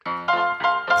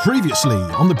Previously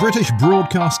on the British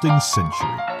Broadcasting Century.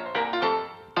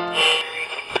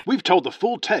 We've told the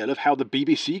full tale of how the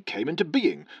BBC came into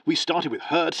being. We started with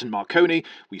Hertz and Marconi,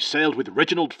 we sailed with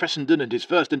Reginald Fessenden and his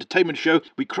first entertainment show,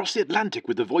 we crossed the Atlantic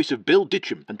with the voice of Bill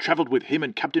Ditcham and travelled with him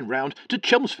and Captain Round to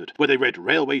Chelmsford, where they read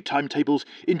railway timetables,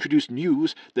 introduced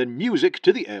news, then music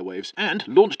to the airwaves, and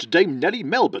launched Dame Nellie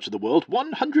Melba to the world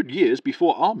 100 years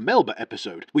before our Melba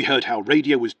episode. We heard how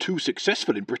radio was too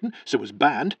successful in Britain, so was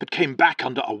banned, but came back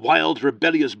under a wild,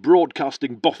 rebellious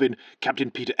broadcasting boffin, Captain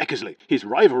Peter Eckersley. His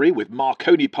rivalry with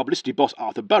Marconi publicity boss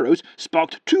Arthur Burrows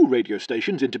sparked two radio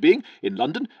stations into being in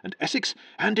London and Essex,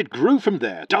 and it grew from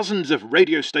there, dozens of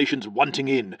radio stations wanting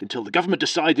in, until the government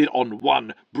decided on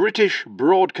one British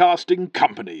Broadcasting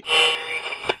Company.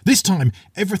 This time,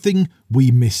 everything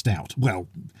we missed out. Well,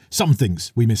 some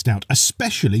things we missed out,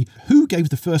 especially who gave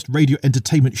the first radio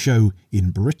entertainment show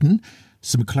in Britain,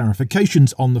 some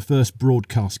clarifications on the first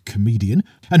broadcast comedian,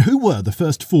 and who were the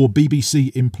first 4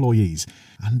 BBC employees,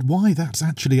 and why that's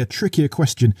actually a trickier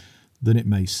question than it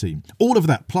may seem. All of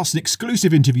that, plus an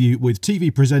exclusive interview with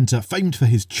TV presenter famed for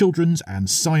his children's and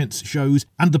science shows,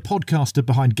 and the podcaster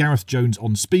behind Gareth Jones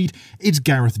on Speed. It's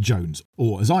Gareth Jones,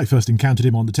 or as I first encountered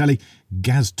him on the telly,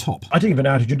 Gaz Top. I didn't even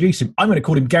know how to introduce him. I'm going to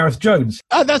call him Gareth Jones.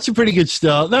 Oh, that's a pretty good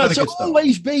start. No, it's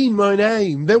always been my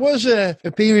name. There was a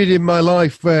period in my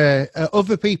life where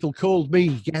other people called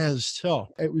me Gaz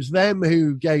Top. It was them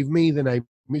who gave me the name.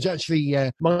 It was actually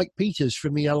Mike Peters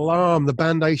from The Alarm, the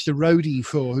band I used to roadie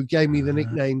for, who gave me the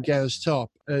nickname Gaz Top,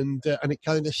 and it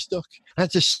kind of stuck. I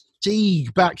had to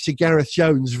steeg back to Gareth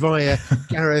Jones via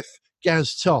Gareth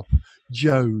Gaz Top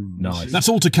Jones. Nice. That's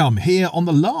all to come here on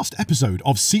the last episode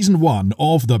of Season 1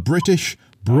 of the British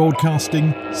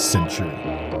Broadcasting Century.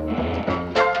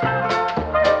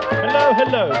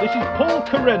 Hello, this is Paul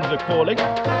Carenza calling.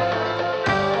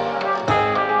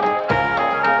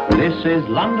 This is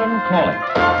London Calling.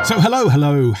 So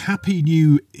hello, happy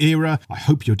new era. I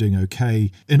hope you're doing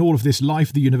okay in all of this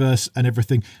life, the universe and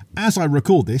everything. As I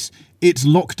record this, it's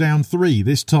lockdown 3.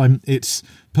 This time it's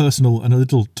personal and a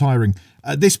little tiring.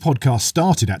 This podcast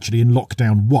started actually in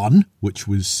lockdown 1, which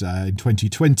was in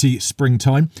 2020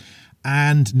 springtime.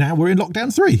 And now we're in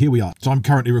lockdown 3. Here we are. So I'm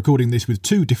currently recording this with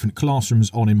 2 different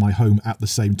classrooms on in my home at the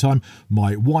same time.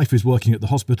 My wife is working at the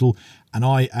hospital and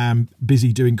I am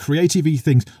busy doing creative-y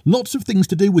things. Lots of things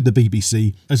to do with the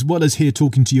BBC, as well as here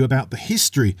talking to you about the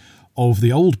history of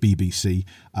the old BBC.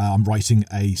 I'm writing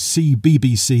a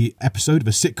CBBC episode of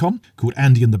a sitcom called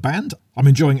Andy and the Band. I'm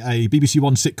enjoying a BBC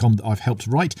One sitcom that I've helped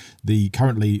write, the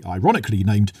currently ironically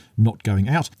named Not Going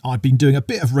Out. I've been doing a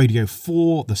bit of Radio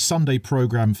 4, the Sunday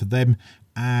programme for them,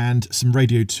 and some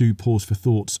Radio 2 Pause for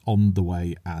Thoughts on the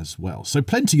way as well. So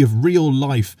plenty of real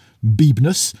life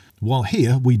beebness, while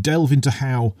here we delve into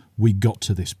how we got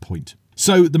to this point.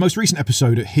 So the most recent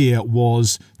episode here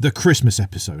was the Christmas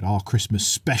episode, our Christmas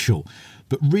special.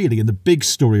 But really, in the big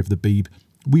story of the Beeb,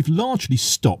 we've largely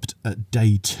stopped at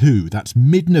day 2. That's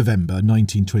mid-November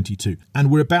 1922. And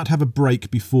we're about to have a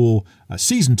break before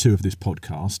season 2 of this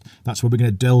podcast. That's where we're going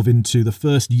to delve into the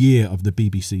first year of the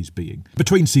BBC's being.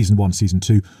 Between season 1 and season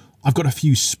 2, I've got a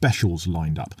few specials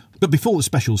lined up. But before the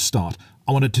specials start,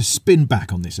 I wanted to spin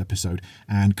back on this episode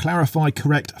and clarify,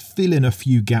 correct, fill in a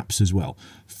few gaps as well.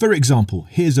 For example,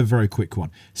 here's a very quick one.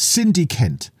 Cindy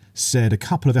Kent said a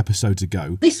couple of episodes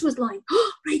ago, this was like,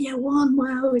 Radio 1, wow.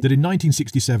 That in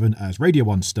 1967, as Radio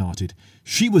 1 started,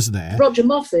 she was there. Roger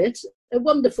Moffat, a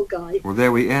wonderful guy. Well,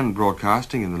 there we end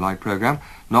broadcasting in the live programme,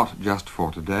 not just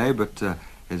for today, but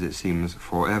as it seems,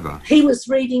 forever. He was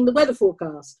reading the weather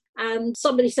forecast and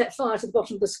somebody set fire to the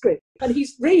bottom of the script and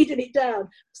he's reading it down.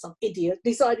 Some idiot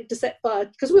decided to set fire,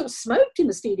 because we all smoked in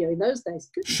the studio in those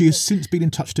days. She has since been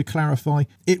in touch to clarify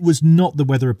it was not the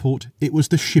weather report, it was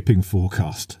the shipping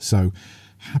forecast. So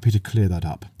happy to clear that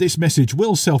up. This message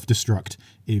will self-destruct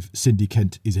if Cindy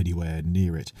Kent is anywhere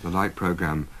near it. The light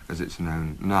programme, as it's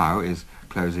known now, is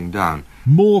closing down.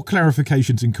 More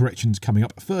clarifications and corrections coming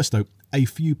up. First, though, a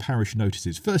few parish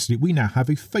notices. Firstly, we now have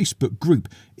a Facebook group.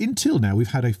 Until now,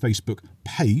 we've had a Facebook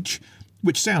page,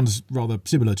 which sounds rather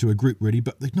similar to a group, really,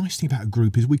 but the nice thing about a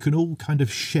group is we can all kind of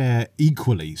share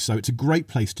equally. So it's a great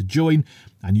place to join,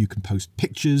 and you can post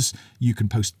pictures, you can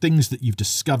post things that you've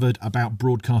discovered about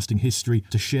broadcasting history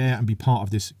to share and be part of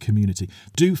this community.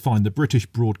 Do find the British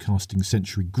Broadcasting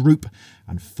Century group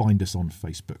and find us on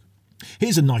Facebook.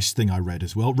 Here's a nice thing I read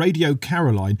as well. Radio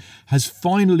Caroline has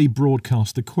finally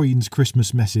broadcast the Queen's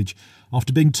Christmas message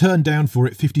after being turned down for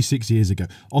it 56 years ago.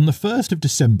 On the 1st of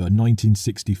December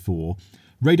 1964,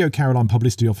 Radio Caroline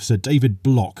publicity officer David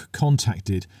Block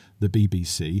contacted the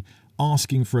BBC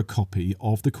asking for a copy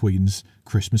of the Queen's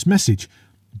Christmas message.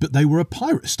 But they were a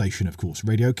pirate station, of course,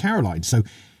 Radio Caroline, so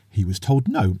he was told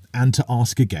no, and to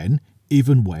ask again,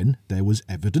 even when there was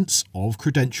evidence of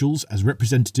credentials as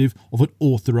representative of an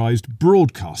authorised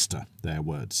broadcaster, their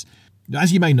words.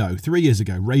 As you may know, 3 years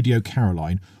ago, Radio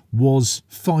Caroline was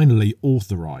finally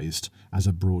authorised as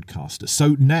a broadcaster.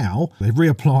 So now they've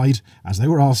reapplied, as they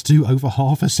were asked to over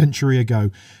half a century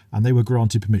ago, and they were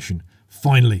granted permission,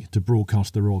 finally, to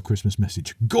broadcast the Royal Christmas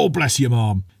message. God bless you,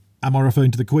 Ma'am. Am I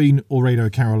referring to the Queen or Radio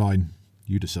Caroline?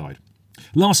 You decide.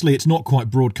 Lastly, it's not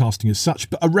quite broadcasting as such,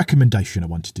 but a recommendation I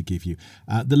wanted to give you.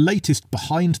 The latest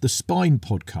Behind the Spine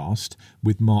podcast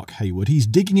with Mark Hayward. He's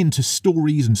digging into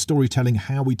stories and storytelling,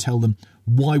 how we tell them,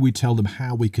 why we tell them,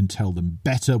 how we can tell them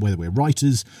better, whether we're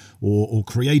writers or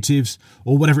creatives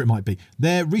or whatever it might be.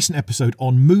 Their recent episode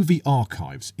on movie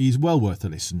archives is well worth a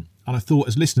listen. And I thought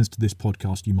as listeners to this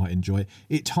podcast, you might enjoy it.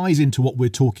 It ties into what we're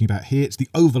talking about here. It's the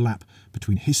overlap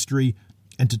between history,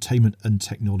 entertainment and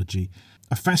technology.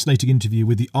 A fascinating interview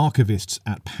with the archivists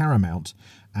at Paramount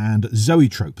and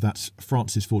Zoetrope, that's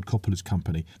Francis Ford Coppola's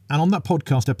company. And on that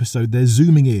podcast episode, they're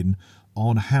zooming in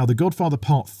on how The Godfather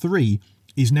Part 3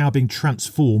 is now being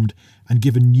transformed and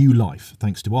given new life,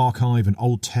 thanks to archive and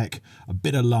old tech, a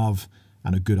bit of love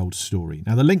and a good old story.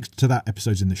 Now, the link to that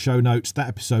episode's in the show notes. That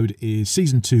episode is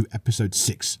Season 2, Episode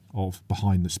 6 of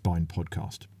Behind the Spine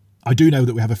podcast. I do know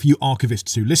that we have a few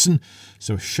archivists who listen,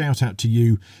 so a shout out to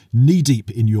you, knee-deep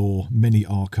in your many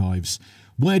archives.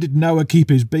 Where did Noah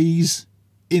keep his bees?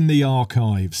 In the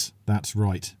archives. That's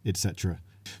right, etc.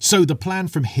 So the plan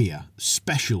from here,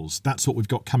 specials, that's what we've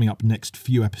got coming up next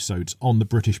few episodes on the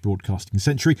British Broadcasting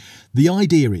Century. The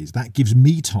idea is that gives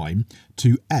me time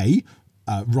to A,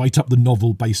 write up the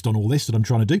novel based on all this that I'm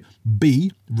trying to do,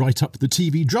 B, write up the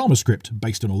TV drama script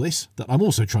based on all this that I'm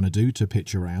also trying to do to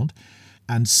pitch around,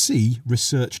 and C,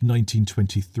 research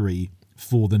 1923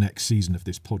 for the next season of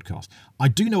this podcast. I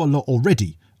do know a lot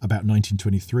already about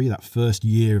 1923, that first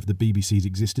year of the BBC's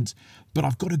existence, but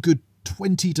I've got a good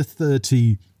 20 to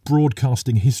 30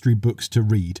 broadcasting history books to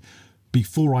read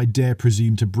before I dare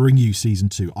presume to bring you season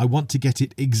 2. I want to get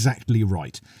it exactly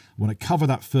right. I want to cover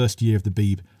that first year of the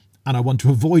Beeb, and I want to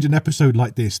avoid an episode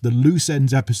like this, the loose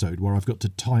ends episode, where I've got to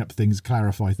tie up things,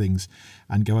 clarify things,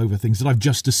 and go over things that I've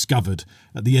just discovered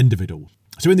at the end of it all.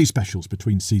 So in these specials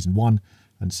between season 1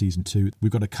 and season 2,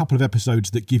 we've got a couple of episodes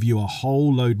that give you a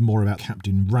whole load more about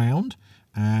Captain Round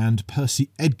and Percy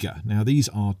Edgar. Now, these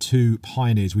are two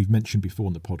pioneers we've mentioned before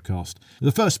on the podcast.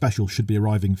 The first special should be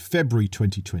arriving February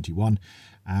 2021,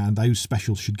 and those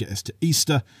specials should get us to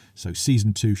Easter, so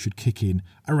season 2 should kick in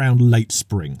around late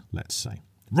spring, let's say.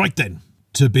 Right then,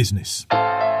 to business.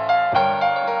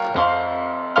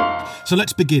 So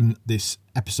let's begin this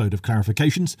episode of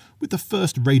Clarifications with the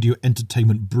first radio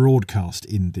entertainment broadcast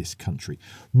in this country.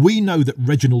 We know that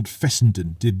Reginald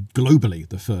Fessenden did globally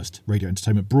the first radio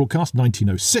entertainment broadcast,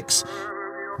 1906,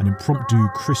 an impromptu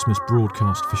Christmas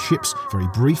broadcast for ships, very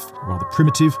brief, rather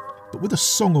primitive, but with a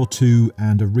song or two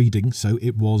and a reading, so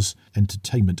it was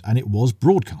entertainment and it was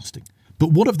broadcasting.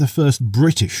 But what of the first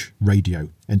British radio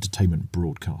entertainment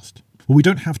broadcast? Well, we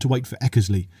don't have to wait for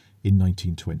Eckersley in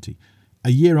 1920. A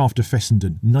year after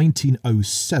Fessenden,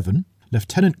 1907,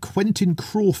 Lieutenant Quentin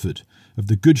Crawford of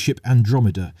the good ship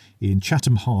Andromeda in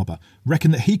Chatham Harbour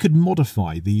reckoned that he could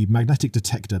modify the magnetic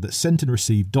detector that sent and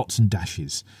received dots and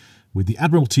dashes. With the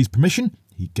Admiralty's permission,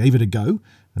 he gave it a go,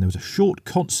 and there was a short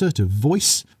concert of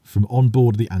voice from on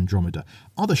board the Andromeda.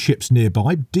 Other ships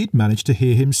nearby did manage to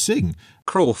hear him sing.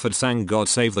 Crawford sang God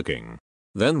Save the King,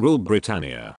 then Rule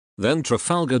Britannia, then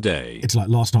Trafalgar Day. It's like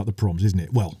last night at the proms, isn't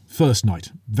it? Well, first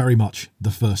night, very much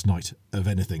the first night of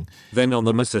anything. Then on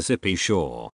the Mississippi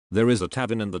shore, there is a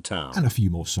tavern in the town. And a few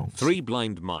more songs. 3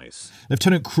 blind mice.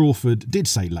 Lieutenant Crawford did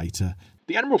say later,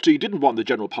 "The Admiralty didn't want the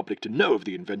general public to know of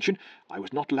the invention. I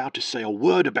was not allowed to say a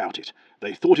word about it.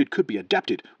 They thought it could be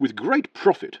adapted with great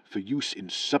profit for use in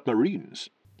submarines."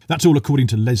 That's all according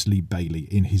to Leslie Bailey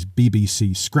in his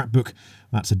BBC scrapbook.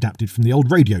 That's adapted from the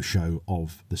old radio show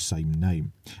of the same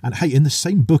name. And hey, in the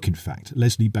same book, in fact,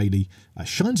 Leslie Bailey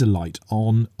shines a light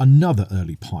on another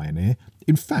early pioneer.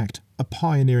 In fact, a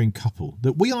pioneering couple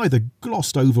that we either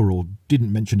glossed over or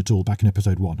didn't mention at all back in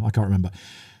episode 1. I can't remember.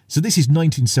 So this is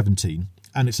 1917,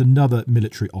 and it's another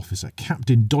military officer,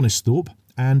 Captain Donisthorpe,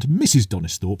 and Mrs.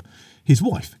 Donisthorpe, his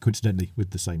wife, coincidentally,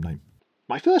 with the same name.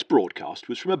 "My first broadcast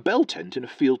was from a bell tent in a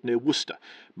field near Worcester.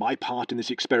 My part in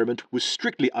this experiment was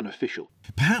strictly unofficial."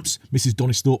 Perhaps Mrs.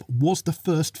 Donisthorpe was the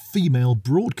first female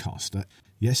broadcaster.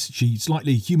 Yes, she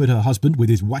slightly humoured her husband with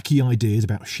his wacky ideas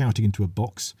about shouting into a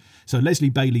box. So Leslie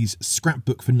Bailey's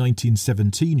Scrapbook for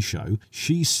 1917 show,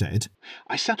 she said,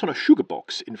 I sat on a sugar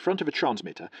box in front of a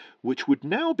transmitter which would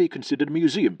now be considered a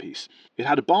museum piece. It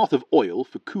had a bath of oil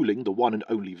for cooling the one and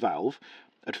only valve.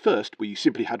 At first we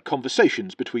simply had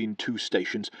conversations between two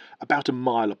stations about a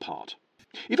mile apart.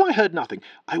 If I heard nothing,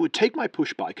 I would take my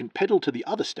push bike and pedal to the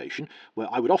other station, where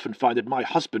I would often find that my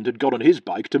husband had gone on his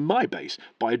bike to my base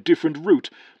by a different route.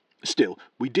 Still,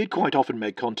 we did quite often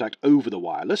make contact over the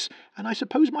wireless, and I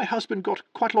suppose my husband got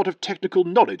quite a lot of technical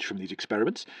knowledge from these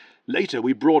experiments. Later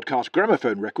we broadcast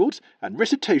gramophone records and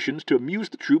recitations to amuse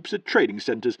the troops at training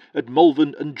centres at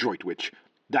Malvern and Droitwich.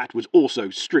 That was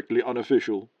also strictly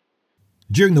unofficial.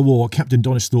 During the war, Captain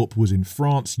Donisthorpe was in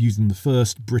France using the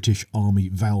first British Army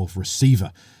valve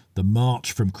receiver. The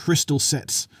march from crystal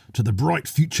sets to the bright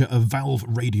future of valve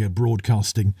radio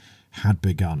broadcasting had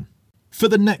begun. For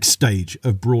the next stage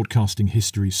of broadcasting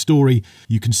history's story,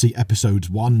 you can see episodes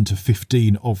 1 to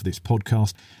 15 of this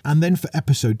podcast. And then for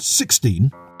episode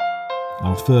 16,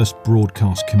 our first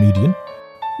broadcast comedian,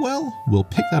 well, we'll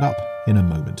pick that up in a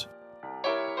moment.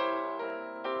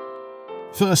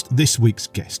 First, this week's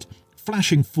guest.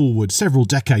 Flashing forward several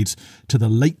decades to the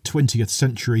late 20th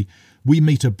century, we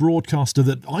meet a broadcaster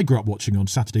that I grew up watching on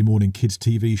Saturday morning kids'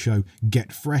 TV show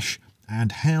Get Fresh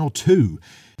and How To.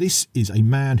 This is a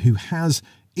man who has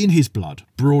in his blood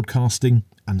broadcasting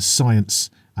and science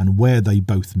and where they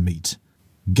both meet.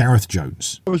 Gareth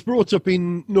Jones. I was brought up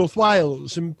in North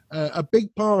Wales, and a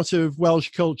big part of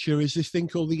Welsh culture is this thing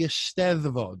called the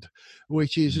Eisteddfod,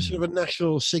 which is a sort of a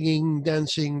national singing,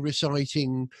 dancing,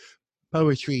 reciting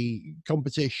poetry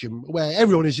competition where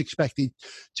everyone is expected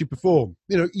to perform.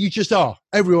 You know, you just are.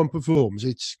 Everyone performs.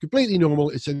 It's completely normal.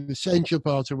 It's an essential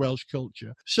part of Welsh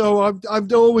culture. So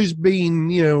I've always been,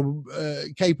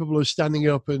 capable of standing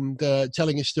up and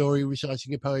telling a story,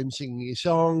 reciting a poem, singing a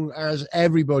song, as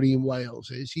everybody in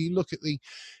Wales is. You look at the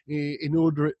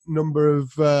inordinate number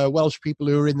of Welsh people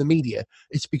who are in the media,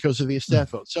 it's because of the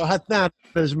Eisteddfod. So I had that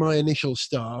as my initial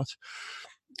start.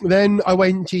 Then I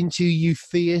went into youth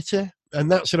theatre, and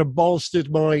that sort of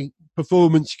bolstered my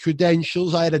performance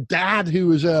credentials. I had a dad who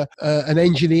was an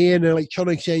engineer, an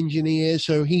electronics engineer,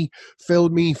 so he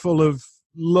filled me full of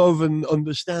love and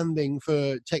understanding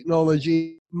for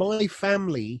technology. My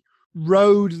family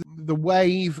rode the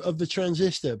wave of the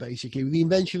transistor, basically. With the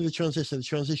invention of the transistor, the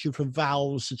transition from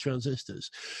valves to transistors.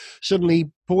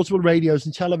 Suddenly, portable radios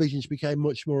and televisions became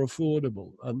much more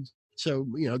affordable. And so,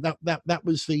 that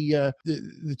was the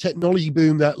technology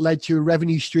boom that led to a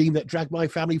revenue stream that dragged my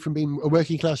family from being a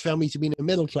working class family to being a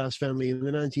middle class family in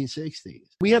the 1960s.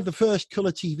 We had the first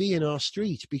colour TV in our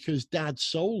street because Dad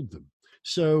sold them.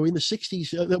 So in the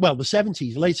 60s, the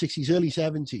 70s, late 60s, early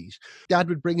 70s, Dad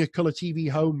would bring a colour TV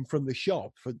home from the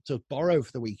shop to borrow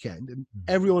for the weekend, and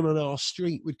everyone on our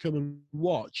street would come and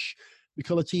watch the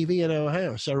colour TV in our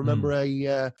house. I remember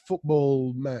a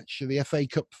football match, the FA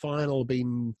Cup final,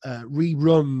 being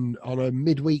rerun on a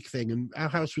midweek thing, and our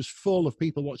house was full of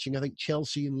people watching, I think,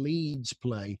 Chelsea and Leeds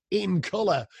play in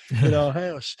colour in our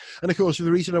house. And of course, the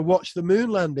reason I watched the moon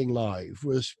landing live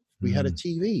was we had a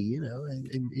TV,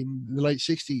 in the late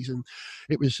 60s, and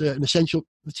it was an essential.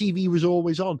 The TV was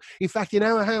always on. In fact, in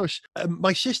our house,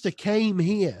 my sister came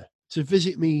here to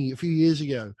visit me a few years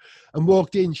ago and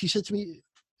walked in. She said to me,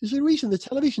 "Is there a reason the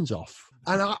television's off?"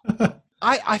 And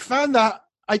I found that,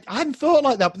 I hadn't thought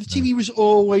like that, but the TV was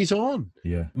always on.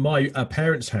 Yeah. My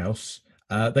parents' house,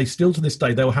 they still to this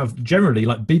day, they'll have generally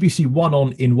like BBC One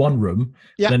on in one room,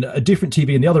 then a different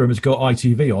TV in the other room has got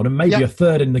ITV on, and maybe a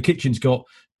third in the kitchen's got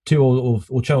 2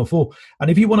 or Channel 4. And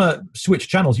if you want to switch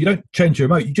channels, you don't change your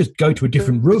remote, you just go to a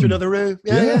different room. To another room.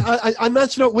 And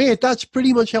that's not weird. That's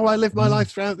pretty much how I lived my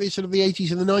life throughout the sort of the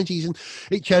 80s and the 90s, and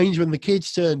it changed when the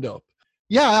kids turned up.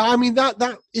 Yeah, I mean,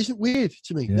 that isn't weird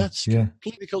to me. That's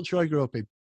completely the culture I grew up in.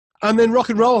 And then rock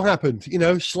and roll happened,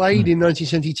 Slade in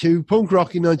 1972, punk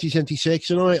rock in 1976,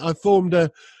 and I formed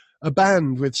a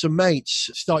band with some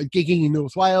mates, started gigging in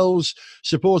North Wales,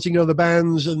 supporting other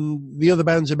bands, and the other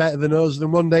bands are better than us.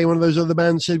 And one day one of those other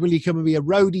bands said, "Will you come and be a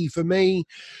roadie for me?"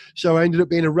 So I ended up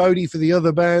being a roadie for the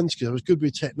other bands because I was good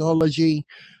with technology.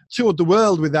 Toured the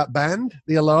world with that band,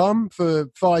 The Alarm, for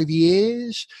 5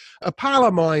 years. A pal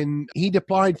of mine, he'd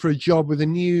applied for a job with a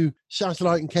new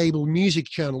satellite and cable music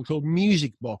channel called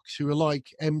Music Box, who are like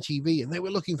MTV, and they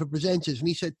were looking for presenters. And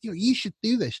he said, "You should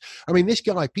do this." I mean, this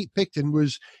guy, Pete Picton,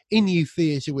 was in youth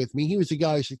theatre with me. He was the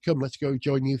guy who said, "Come, let's go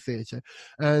join youth theatre."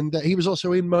 And he was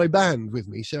also in my band with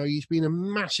me. So he's been a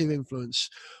massive influence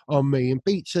on me. And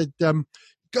Pete said,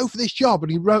 go for this job.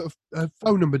 And he wrote a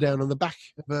phone number down on the back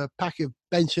of a pack of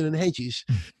Benson and Hedges.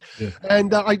 Yeah.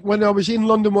 And when I was in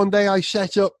London one day, I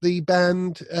set up the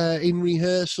band in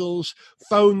rehearsals,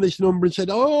 phoned this number and said,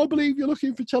 I believe you're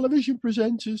looking for television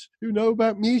presenters who know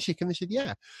about music. And they said,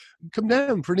 yeah, come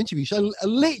down for an interview. So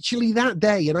literally that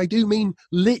day, and I do mean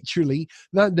literally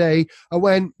that day, I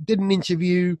went, did an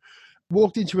interview,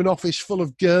 walked into an office full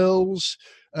of girls,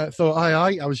 thought,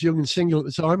 I was young and single at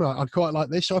the time. I'd quite like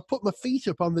this. So I put my feet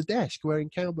up on the desk wearing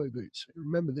cowboy boots. I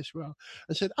remember this well.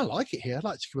 I said, I like it here. I'd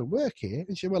like to come and work here.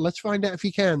 And she said, well, let's find out if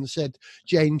you can, said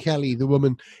Jane Kelly, the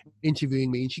woman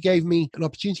interviewing me. And she gave me an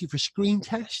opportunity for a screen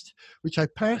test, which I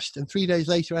passed. And 3 days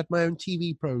later, I had my own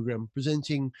TV program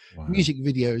presenting music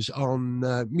videos on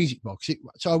Music Box.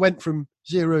 So I went from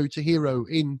zero to hero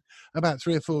in about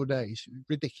 3 or 4 days.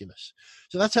 Ridiculous.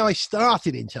 So that's how I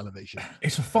started in television.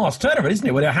 It's a fast turnaround, isn't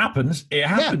it? When it happens,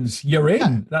 yeah. You're in.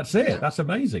 Yeah. That's it. Yeah. That's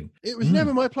amazing. It was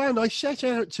never my plan. I set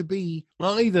out to be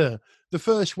either the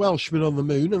first Welshman on the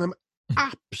moon, and I'm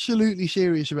absolutely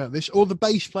serious about this, or the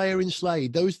bass player in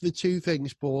Slade. Those are the two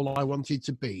things, Paul, I wanted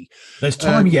to be. There's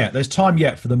time yet. There's time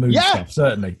yet for the moon stuff,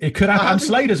 certainly. It could happen. And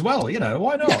Slade as well,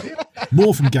 why not? Yeah.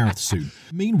 More from Gareth soon.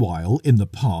 Meanwhile, in the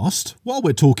past, while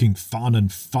we're talking fun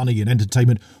and funny and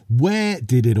entertainment, where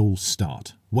did it all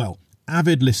start? Well,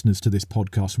 avid listeners to this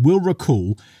podcast will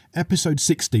recall episode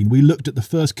 16, we looked at the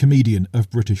first comedian of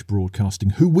British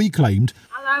broadcasting, who we claimed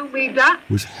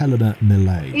was Helena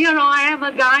Millay. Here I am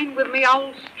again with my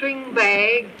old string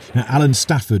bag. Now, Alan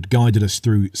Stafford guided us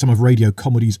through some of radio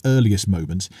comedy's earliest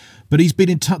moments, but he's been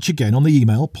in touch again on the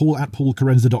email,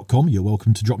 paul@paulcarenza.com. You're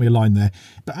welcome to drop me a line there.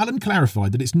 But Alan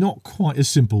clarified that it's not quite as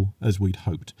simple as we'd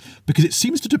hoped, because it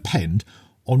seems to depend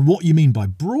on what you mean by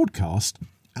broadcast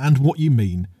and what you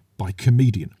mean by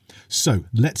comedian. So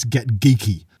let's get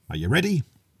geeky. Are you ready?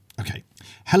 Okay.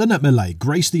 Helena Millay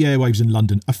graced the airwaves in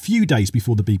London a few days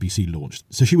before the BBC launched,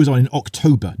 so she was on in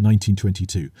October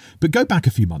 1922. But go back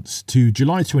a few months to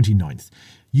July 29th.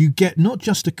 You get not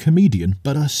just a comedian,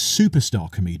 but a superstar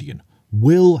comedian,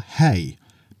 Will Hay.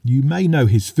 You may know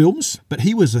his films, but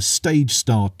he was a stage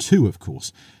star too, of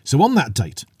course. So on that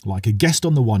date, like a guest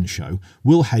on the One Show,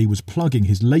 Will Hay was plugging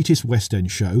his latest West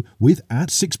End show with, at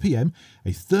 6 p.m,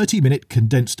 a 30-minute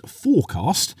condensed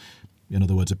forecast, in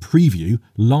other words, a preview,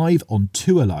 live on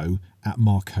 2LO at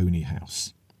Marconi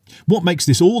House. What makes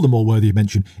this all the more worthy of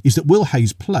mention is that Will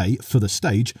Hay's play for the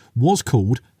stage was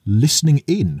called Listening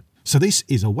In. So this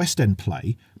is a West End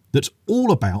play that's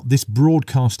all about this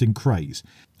broadcasting craze.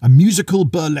 A musical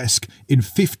burlesque in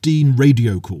 15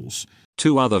 radio calls.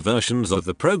 2 other versions of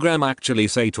the programme actually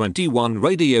say 21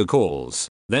 radio calls,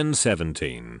 then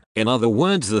 17. In other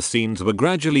words, the scenes were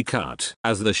gradually cut,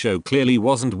 as the show clearly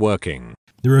wasn't working.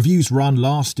 The revue's run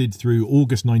lasted through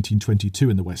August 1922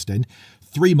 in the West End,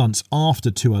 3 months after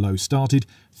 2LO started,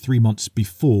 3 months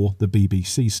before the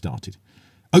BBC started.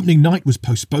 Opening night was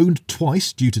postponed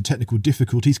twice due to technical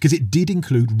difficulties because it did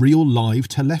include real live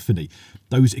telephony.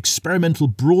 Those experimental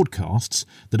broadcasts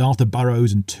that Arthur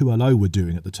Burrows and 2LO were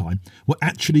doing at the time were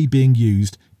actually being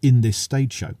used in this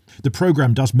stage show. The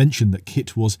programme does mention that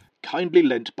kit was kindly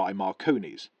lent by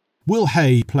Marconi's. Will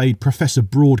Hay played Professor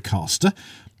Broadcaster,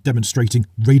 demonstrating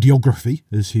radiography,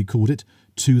 as he called it,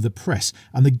 to the press.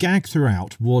 And the gag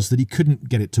throughout was that he couldn't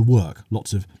get it to work.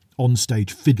 Lots of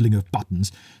on-stage fiddling of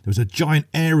buttons. There was a giant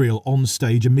aerial on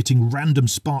stage emitting random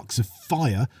sparks of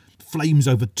fire, flames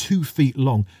over 2 feet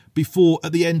long, before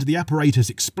at the end the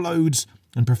apparatus explodes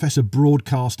and Professor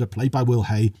Broadcaster, played by Will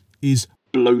Hay, is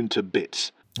blown to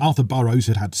bits. Arthur Burrows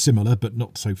had had similar but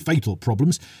not so fatal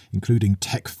problems, including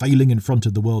tech failing in front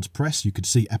of the world's press. You could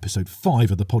see episode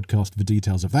 5 of the podcast for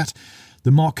details of that.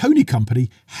 The Marconi Company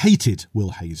hated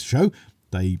Will Hay's show.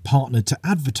 They partnered to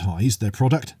advertise their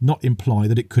product, not imply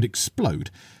that it could explode.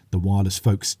 The wireless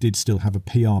folks did still have a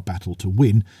PR battle to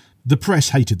win. The press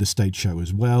hated the stage show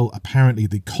as well. Apparently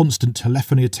the constant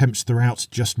telephony attempts throughout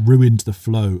just ruined the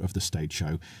flow of the stage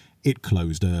show. It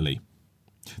closed early.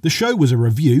 The show was a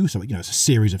revue, so it's a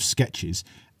series of sketches,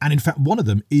 and in fact one of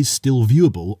them is still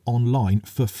viewable online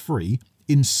for free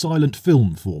in silent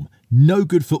film form. No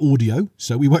good for audio,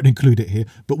 so we won't include it here,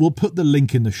 but we'll put the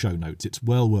link in the show notes. It's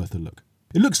well worth a look.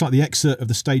 It looks like the excerpt of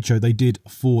the stage show they did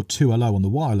for 2LO on the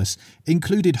wireless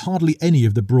included hardly any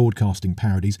of the broadcasting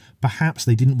parodies. Perhaps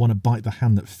they didn't want to bite the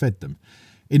hand that fed them.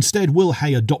 Instead, Will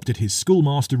Hay adopted his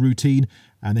schoolmaster routine,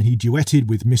 and then he duetted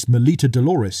with Miss Melita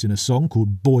Dolores in a song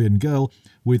called Boy and Girl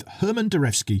with Herman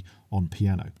Darevsky on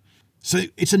piano. So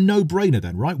it's a no-brainer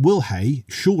then, right? Will Hay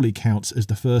surely counts as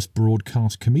the first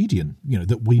broadcast comedian,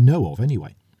 that we know of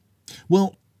anyway.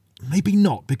 Well, maybe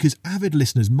not, because avid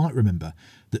listeners might remember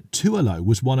that 2LO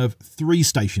was one of 3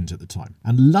 stations at the time,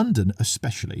 and London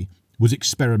especially was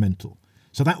experimental.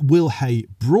 So that Will Hay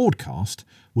broadcast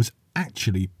was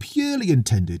actually purely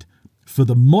intended for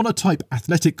the monotype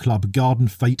athletic club Garden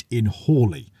Fete in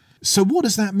Hawley. So what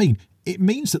does that mean? It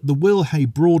means that the Will Hay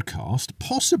broadcast,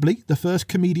 possibly the first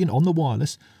comedian on the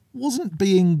wireless, wasn't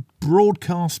being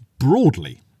broadcast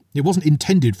broadly. It wasn't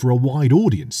intended for a wide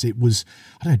audience. It was,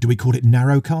 I don't know, do we call it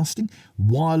narrowcasting?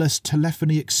 Wireless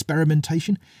telephony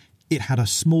experimentation? It had a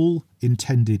small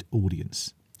intended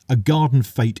audience. A Garden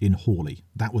Fete in Hawley,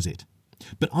 that was it.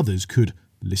 But others could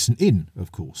listen in,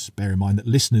 of course. Bear in mind that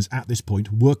listeners at this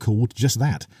point were called just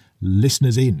that,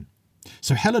 listeners in.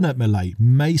 So Helena Millay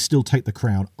may still take the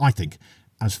crown, I think,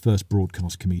 as first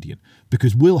broadcast comedian,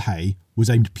 because Will Hay was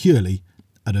aimed purely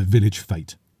at a village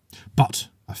fete. But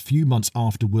a few months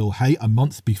after Will Hay, a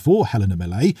month before Helena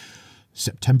Millay,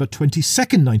 September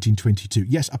 22nd, 1922,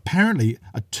 yes, apparently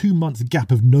a 2-month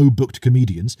gap of no booked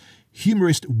comedians,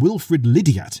 humorist Wilfrid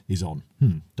Lydiat is on,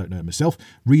 don't know him myself,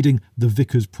 reading the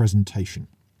Vicar's presentation.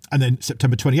 And then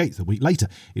September 28th, a week later,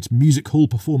 it's music hall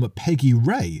performer Peggy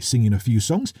Ray singing a few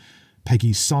songs.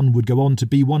 Peggy's son would go on to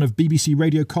be one of BBC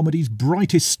Radio Comedy's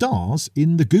brightest stars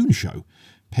in The Goon Show.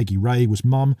 Peggy Ray was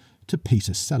mum to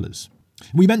Peter Sellers.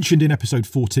 We mentioned in episode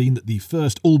 14 that the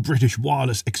first all-British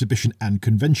wireless exhibition and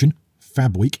convention,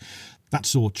 Fab Week, that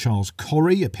saw Charles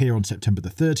Corrie appear on September the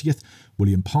 30th,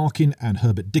 William Parkin and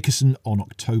Herbert Dickerson on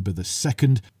October the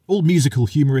 2nd. All musical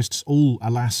humourists, all,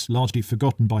 alas, largely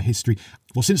forgotten by history.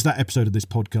 Well, since that episode of this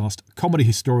podcast, comedy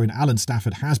historian Alan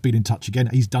Stafford has been in touch again.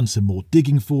 He's done some more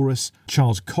digging for us.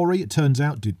 Charles Corrie, it turns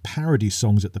out, did parody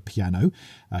songs at the piano.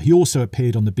 He also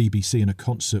appeared on the BBC in a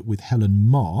concert with Helen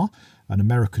Marr, an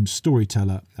American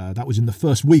storyteller. That was in the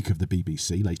first week of the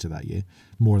BBC later that year.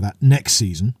 More of that next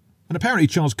season. And apparently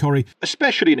Charles Corrie,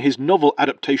 especially in his novel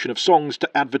adaptation of songs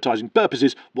to advertising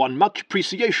purposes, won much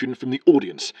appreciation from the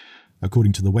audience.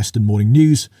 According to the Western Morning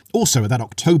News, also at that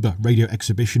October radio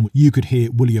exhibition, you could hear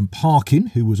William Parkin,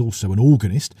 who was also an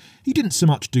organist. He didn't so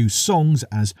much do songs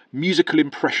as musical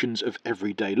impressions of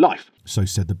everyday life, so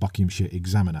said the Buckinghamshire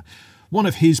Examiner. One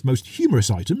of his most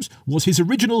humorous items was his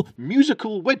original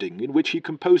musical wedding, in which he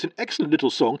composed an excellent little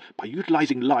song by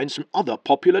utilising lines from other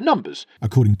popular numbers,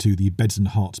 according to the Beds and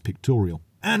Hearts pictorial.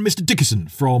 And Mr. Dickerson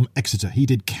from Exeter, he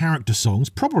did character songs,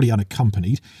 probably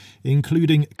unaccompanied,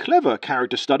 including clever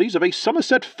character studies of a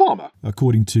Somerset farmer,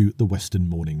 according to the Western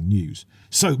Morning News.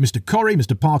 So Mr. Corrie,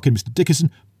 Mr. Parkin, Mr.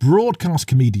 Dickerson, broadcast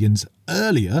comedians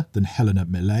earlier than Helena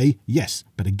Millay, yes,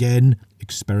 but again,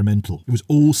 experimental. It was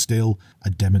all still a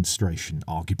demonstration,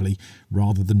 arguably,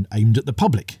 rather than aimed at the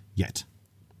public yet.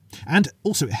 And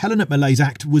also, Helena Millay's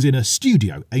act was in a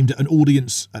studio aimed at an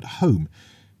audience at home.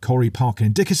 Corrie, Parkin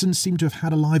and Dickerson seem to have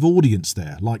had a live audience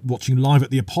there, like watching Live at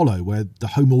the Apollo, where the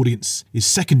home audience is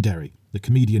secondary. The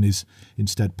comedian is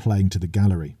instead playing to the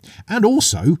gallery. And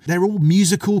also, they're all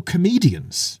musical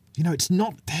comedians. You know, it's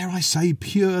not, dare I say,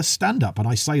 pure stand-up. And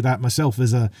I say that myself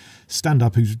as a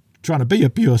stand-up who's trying to be a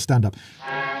pure stand-up.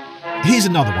 Here's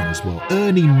another one as well.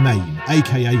 Ernie Main,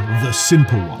 a.k.a. The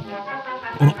Simple One.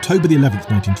 On October the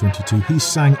 11th, 1922, he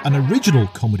sang an original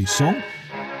comedy song,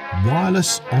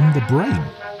 Wireless on the Brain.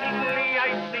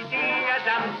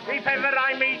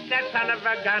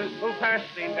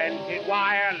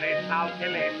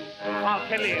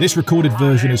 This recorded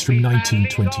version is from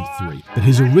 1923, but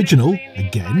his original,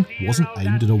 again, wasn't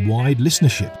aimed at a wide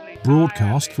listenership.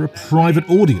 Broadcast for a private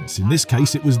audience. In this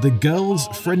case, it was the Girls'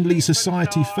 Friendly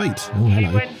Society Fete. Oh,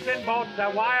 hello. The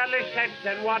wireless sets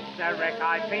and what the wreck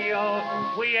I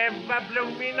feel. We have a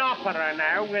blooming opera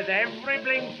now with every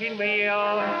blinking wheel.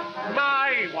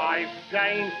 My wife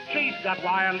Jane, she's got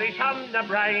wireless on the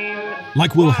brain.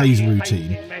 Like Will Hay's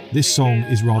routine, this song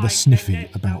is rather sniffy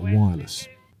about wireless.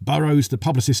 Burroughs, the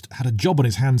publicist, had a job on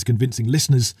his hands convincing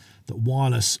listeners that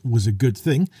wireless was a good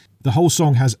thing. The whole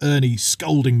song has Ernie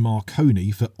scolding Marconi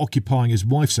for occupying his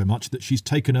wife so much that she's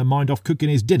taken her mind off cooking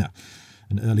his dinner.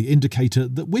 An early indicator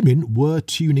that women were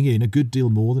tuning in a good deal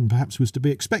more than perhaps was to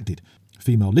be expected.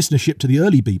 Female listenership to the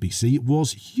early BBC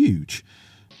was huge.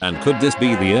 And could this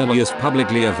be the earliest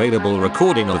publicly available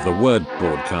recording of the word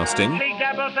broadcasting? She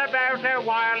gabbles about her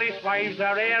wireless waves,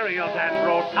 her aerials and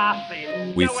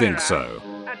broadcasting. We think so.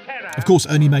 Of course,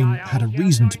 Ernie Main had a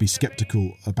reason to be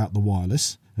sceptical about the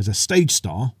wireless. As a stage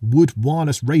star, would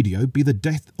wireless radio be the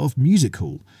death of music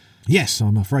hall? Yes,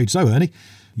 I'm afraid so, Ernie.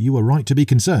 You were right to be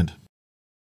concerned.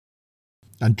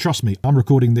 And trust me, I'm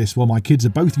recording this while my kids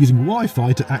are both using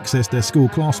Wi-Fi to access their school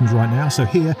classrooms right now, so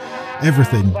here,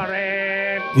 everything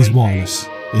is wireless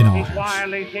in our His house.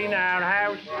 wireless in our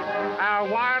house. Our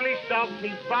wireless dog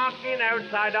keeps barking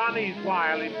outside on his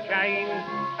wireless chain.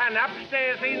 And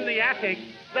upstairs in the attic,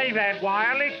 they've had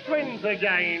wireless twins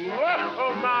again.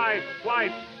 Oh, my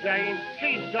wife, Jane,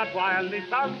 she's got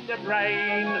wireless on the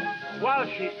brain. While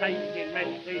she's taking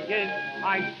messages,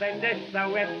 I send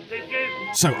SOS messages.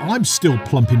 So I'm still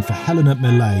plumping for Helena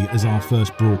Millay as our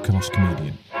first broadcast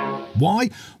comedian. Why?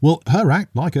 Well, her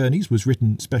act, like Ernie's, was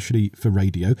written specially for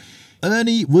radio.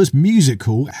 Ernie was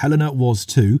musical, Helena was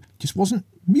too, just wasn't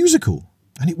musical.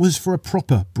 And it was for a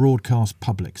proper broadcast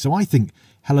public. So I think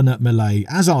Helena Millay,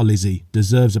 as our Lizzie,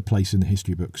 deserves a place in the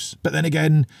history books. But then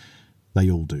again,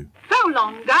 they all do. So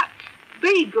long, Dutch.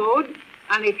 Be good,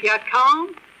 and if you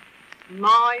can't,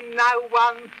 mind no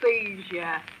one sees you.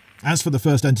 As for the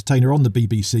first entertainer on the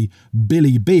BBC,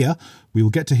 Billy Beer, we'll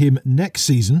get to him next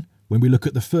season when we look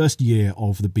at the first year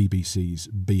of the BBC's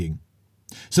being.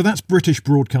 So that's British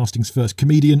broadcasting's first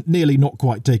comedian, nearly not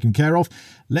quite taken care of.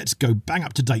 Let's go bang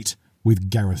up to date with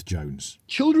Gareth Jones.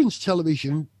 Children's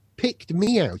television picked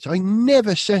me out. I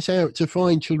never set out to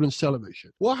find children's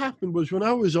television. What happened was when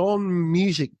I was on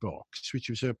Music Box, which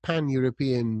was a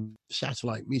pan-European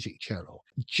satellite music channel,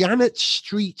 Janet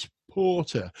Street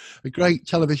Porter, a great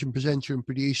television presenter and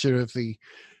producer of the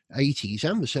 80s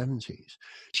and the 70s,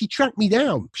 she tracked me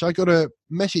down because I got a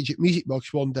message at Music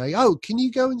Box one day. Oh, can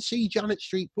you go and see Janet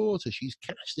Street Porter? She's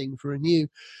casting for a new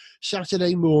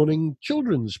Saturday morning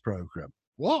children's program.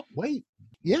 What? Wait.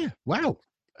 Yeah. Wow.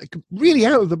 Really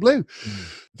out of the blue.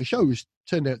 The show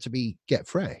turned out to be Get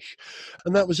Fresh.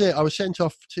 And that was it. I was sent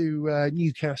off to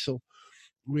Newcastle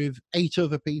with 8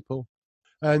 other people.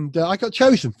 And I got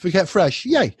chosen for Get Fresh,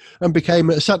 yay, and became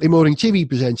a Saturday morning TV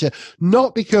presenter,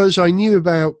 not because I knew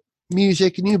about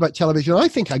music, I knew about television. I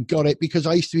think I got it because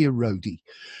I used to be a roadie.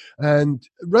 And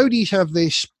roadies have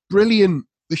this brilliant,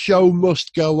 the show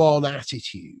must go on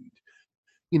attitude.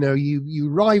 You know,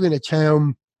 you arrive in a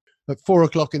town at 4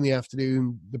 o'clock in the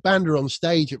afternoon, the band are on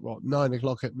stage at 9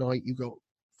 o'clock at night, you've got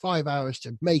 5 hours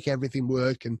to make everything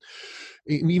work, and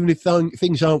even if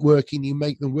things aren't working, you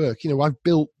make them work. You know, I've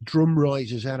built drum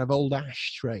risers out of old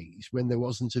ashtrays when there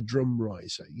wasn't a drum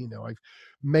riser. You know, I've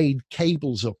made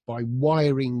cables up by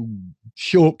wiring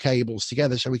short cables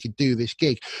together so we could do this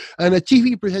gig. And a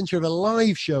TV presenter of a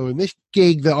live show, and this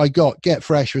gig that I got, Get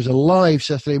Fresh, was a live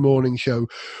Saturday morning show,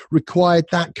 required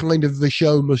that kind of the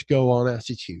show must go on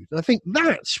attitude. And I think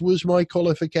that was my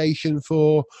qualification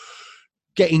for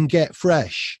getting Get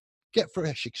Fresh. Get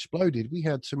Fresh exploded. We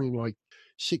had something like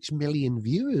 6 million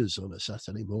viewers on a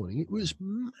Saturday morning. It was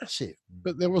massive,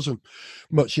 but there wasn't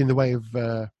much in the way of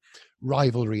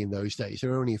rivalry in those days. There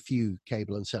were only a few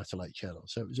cable and satellite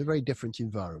channels, so it was a very different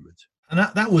environment. And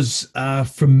that was,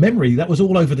 from memory, that was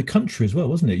all over the country as well,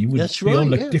 wasn't it? You would That's be right,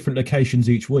 on different locations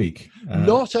each week.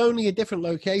 Not only a different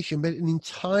location, but an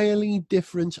entirely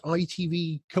different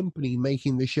ITV company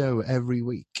making the show every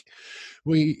week.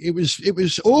 It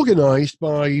was organised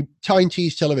by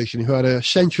Tyne-Tees Television, who had a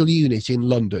central unit in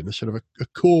London, a sort of a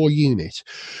core unit.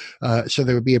 So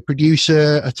there would be a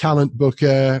producer, a talent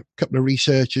booker, a couple of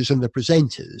researchers, and the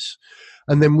presenters.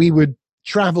 And then we would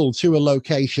travel to a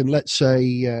location, let's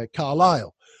say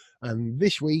Carlisle. And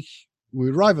this week, we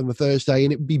would arrive on the Thursday,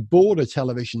 and it would be Border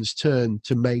Television's turn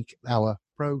to make our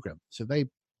programme. So they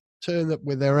turn up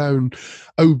with their own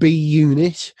OB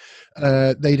unit.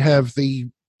 They'd have the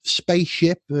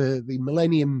spaceship, the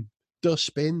Millennium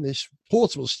Dustbin, this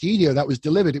portable studio that was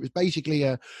delivered. It was basically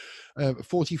a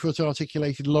 40-foot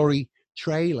articulated lorry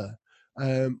trailer.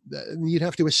 And you'd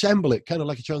have to assemble it kind of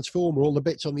like a transformer. All the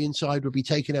bits on the inside would be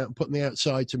taken out and put on the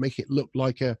outside to make it look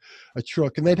like a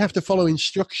truck. And they'd have to follow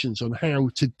instructions on how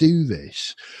to do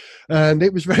this. And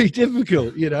it was very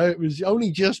difficult, you know. It was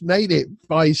only just made it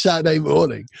by Saturday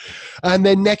morning. And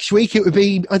then next week it would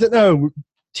be, I don't know,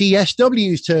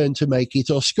 TSW's turn to make it,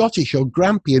 or Scottish, or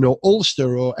Grampian, or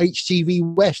Ulster, or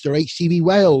HTV West, or HTV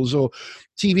Wales, or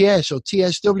TVS, or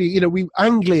TSW. You know,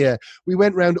 Anglia. We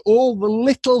went round all the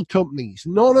little companies,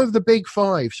 none of the big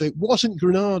 5. So it wasn't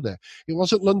Granada, it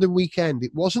wasn't London Weekend,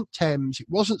 it wasn't Thames, it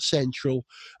wasn't Central,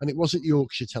 and it wasn't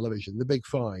Yorkshire Television, the big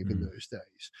 5 in those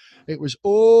days. It was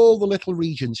all the little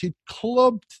regions who'd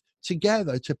clubbed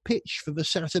together to pitch for the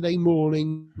Saturday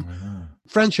morning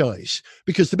franchise,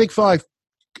 because the big 5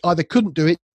 either couldn't do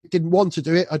it, didn't want to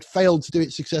do it, had failed to do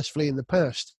it successfully in the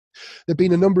past. There'd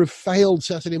been a number of failed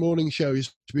Saturday morning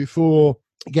shows before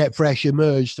Get Fresh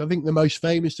emerged. I think the most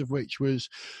famous of which was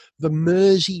The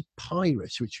Mersey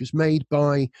Pirates, which was made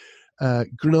by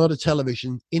Granada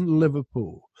Television in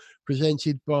Liverpool,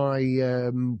 presented by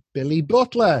Billy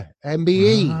Butler,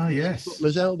 MBE, yes.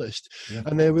 Butler's eldest. Yeah.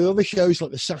 And there were other shows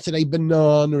like the Saturday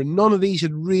Banana, and none of these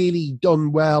had really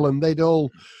done well, and they'd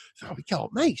all thought, we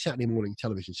can't make Saturday morning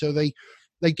television. So they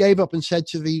gave up and said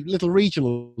to the little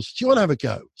regionals, do you want to have a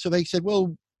go? So they said,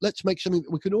 well, let's make something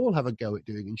that we can all have a go at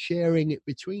doing and sharing it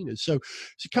between us. So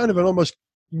it's kind of an almost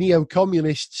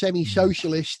neo-communist,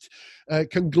 semi-socialist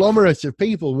conglomerate of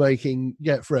people making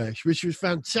Get Fresh, which was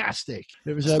fantastic.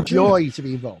 It was a joy to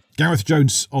be involved. Gareth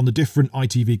Jones on the different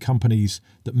ITV companies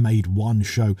that made one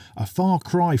show, a far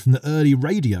cry from the early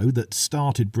radio that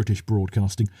started British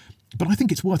broadcasting. But I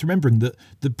think it's worth remembering that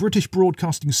the British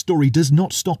broadcasting story does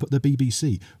not stop at the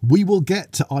BBC. We will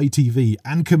get to ITV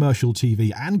and commercial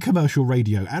TV and commercial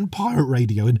radio and pirate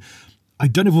radio, and I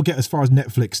don't know if we'll get as far as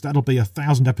Netflix. That'll be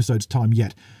 1,000 episodes time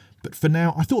yet. But for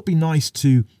now, I thought it'd be nice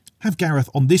to have Gareth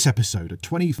on this episode, a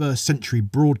 21st century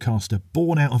broadcaster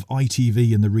born out of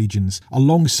ITV in the regions,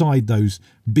 alongside those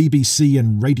BBC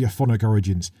and radiophonic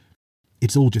origins.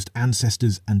 It's all just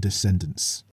ancestors and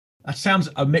descendants. That sounds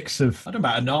a mix of, I don't know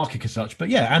about anarchic as such, but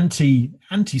yeah, anti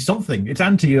something. It's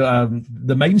anti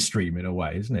the mainstream in a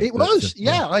way, isn't it? It was,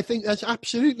 yeah. I think that's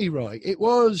absolutely right. It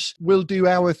was, we'll do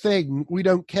our thing. We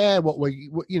don't care what we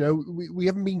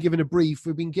haven't been given a brief.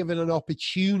 We've been given an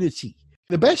opportunity.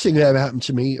 The best thing that ever happened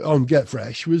to me on Get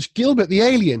Fresh was Gilbert the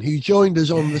Alien, who joined us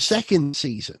on the second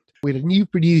season. We had a new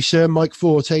producer, Mike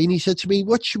Forte, and he said to me,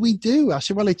 what should we do? I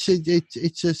said, well, it's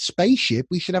a spaceship.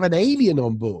 We should have an alien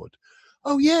on board.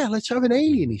 Oh, yeah, let's have an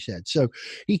alien, he said. So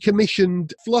he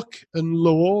commissioned Fluck and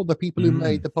Law, the people who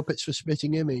made the puppets for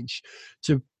Spitting Image,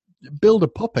 to build a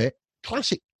puppet,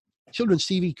 classic children's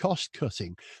TV cost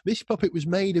cutting. This puppet was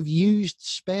made of used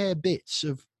spare bits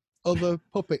of other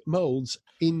puppet molds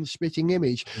in Spitting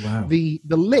Image. Wow. The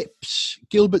lips,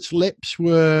 Gilbert's lips,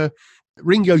 were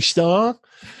Ringo Starr.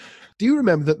 Do you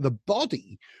remember that the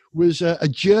body was a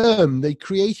germ? They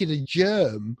created a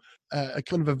germ, a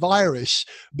kind of a virus,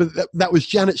 but that was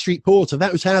Janet Street Porter.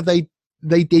 That was how they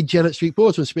did Janet Street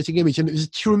Porter and Spitting Image, and it was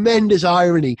a tremendous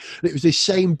irony that it was this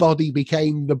same body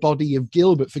became the body of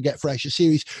Gilbert for Get Fresh, a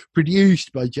series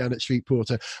produced by Janet Street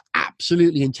Porter,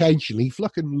 absolutely intentionally.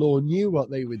 Fluck and Law knew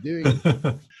what they were doing.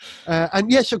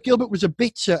 And yeah, so Gilbert was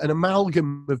an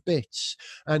amalgam of bits,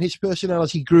 and his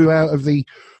personality grew out of the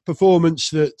performance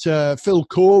that Phil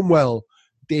Cornwell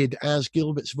did as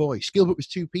Gilbert's voice. Gilbert was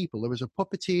two people. There was a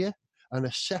puppeteer and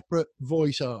a separate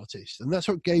voice artist. And that's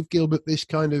what gave Gilbert this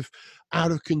kind of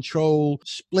out of control,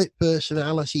 split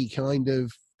personality kind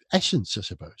of essence, I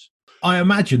suppose. I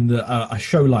imagine that a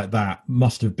show like that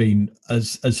must have been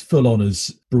as full on as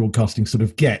broadcasting sort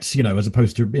of gets, as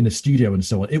opposed to in a studio and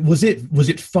so on. Was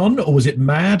it fun, or was it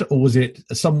mad, or was it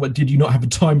somewhat, did you not have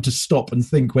time to stop and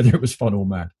think whether it was fun or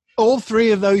mad? All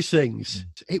three of those things.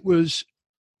 It was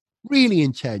really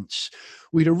intense.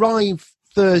 We'd arrive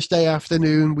Thursday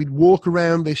afternoon, we'd walk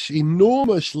around this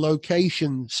enormous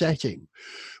location setting.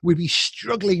 We'd be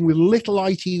struggling with little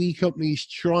ITV companies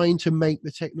trying to make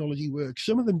the technology work.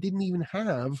 Some of them didn't even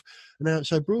have an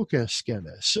outside broadcast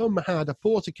scanner. Some had a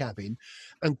porter cabin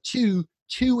and two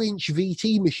 2-inch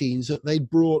VT machines that they'd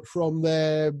brought from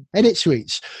their edit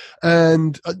suites.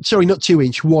 And sorry, not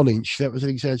 2-inch, 1-inch. That was an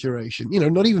exaggeration.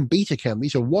 Not even Betacam.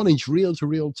 These are 1-inch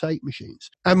reel-to-reel tape machines.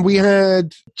 And we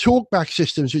had talkback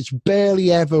systems which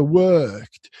barely ever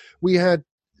worked. We had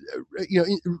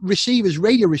receivers,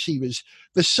 radio receivers,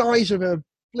 the size of a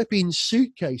flipping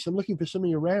suitcase. I'm looking for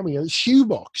something around me, a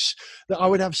shoebox that I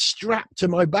would have strapped to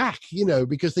my back,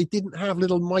 because they didn't have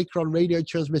little micron radio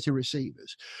transmitter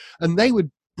receivers, and they would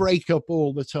break up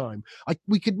all the time.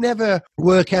 We could never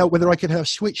work out whether I could have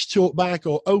switched talkback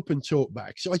or open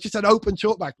talkback. So I just had open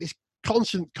talkback, this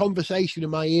constant conversation in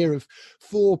my ear of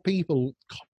four people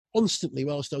constantly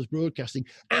whilst I was broadcasting,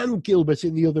 and Gilbert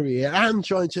in the other ear, and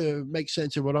trying to make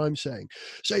sense of what I'm saying.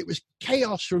 So it was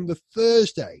chaos from the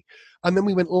Thursday. And then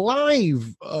we went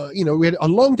live. We had a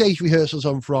long day's rehearsals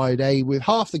on Friday with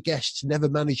half the guests never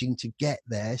managing to get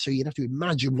there. So you'd have to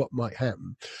imagine what might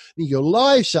happen. Then you go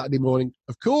live Saturday morning.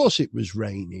 Of course, it was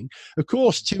raining. Of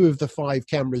course, 2 of the 5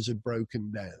 cameras had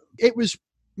broken down. It was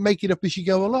make it up as you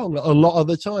go along a lot of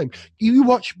the time. You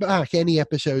watch back any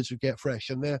episodes of Get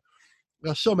Fresh, and there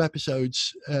are some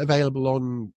episodes available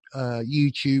on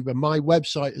YouTube, and my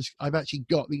website I've actually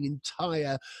got the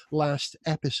entire last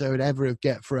episode ever of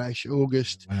Get Fresh,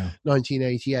 August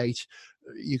 1988.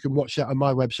 You can watch that on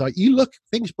my website. You look,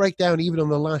 things break down even on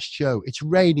the last show. It's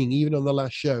raining even on the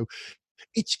last show.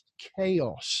 It's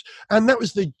chaos, and that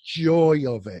was the joy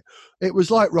of it. It was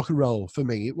like rock and roll for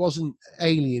me. It wasn't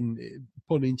alien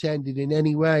pun intended, in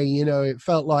any way. You know, it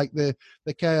felt like the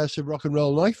chaos of rock and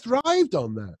roll, and I thrived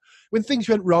on that. When things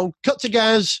went wrong, cut to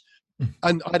Gaz,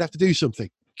 and I'd have to do something.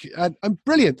 And I'm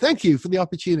brilliant. Thank you for the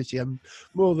opportunity. I'm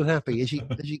more than happy. As you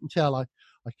can tell, I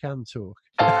can talk.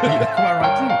 Yeah, quite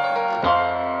right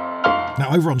too.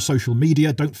 Now, over on social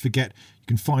media, don't forget you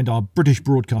can find our British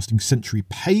Broadcasting Century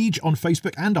page on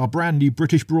Facebook and our brand new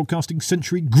British Broadcasting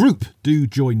Century group. Do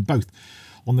join both.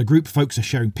 On the group, folks are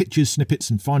sharing pictures, snippets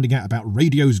and finding out about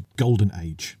radio's golden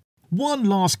age. One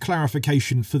last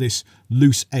clarification for this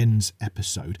Loose Ends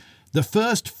episode. The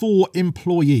first 4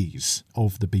 employees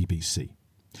of the BBC.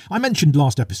 I mentioned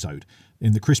last episode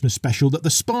in the Christmas special that the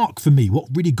spark for me, what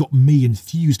really got me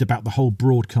enthused about the whole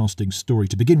broadcasting story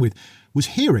to begin with, was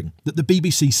hearing that the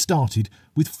BBC started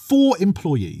with 4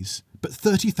 employees but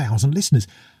 30,000 listeners.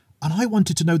 And I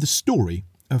wanted to know the story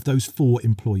of those 4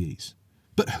 employees.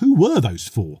 But who were those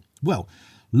 4? Well,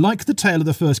 like the tale of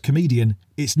the first comedian,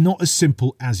 it's not as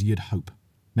simple as you'd hope.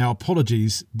 Now,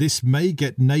 apologies, this may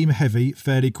get name heavy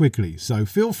fairly quickly, so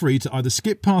feel free to either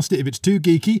skip past it if it's too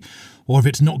geeky, or if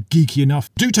it's not geeky enough,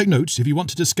 do take notes if you want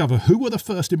to discover who were the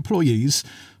first employees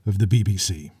of the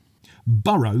BBC.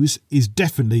 Burroughs is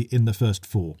definitely in the first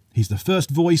 4. He's the first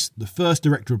voice, the first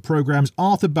director of programmes.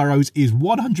 Arthur Burroughs is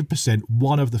 100%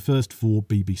 one of the first 4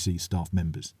 BBC staff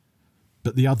members.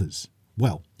 But the others?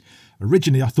 Well,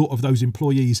 originally I thought of those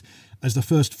employees as the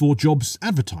first 4 jobs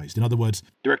advertised. In other words,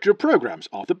 Director of Programmes,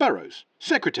 Arthur Burroughs.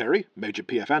 Secretary, Major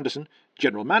P.F. Anderson.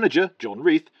 General Manager, John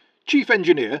Reith. Chief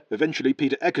Engineer, eventually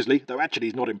Peter Eckersley, though actually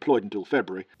he's not employed until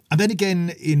February. And then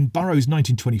again, in Burroughs'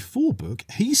 1924 book,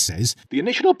 he says, the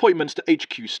initial appointments to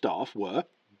HQ staff were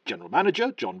General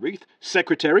Manager, John Reith,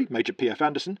 Secretary, Major P.F.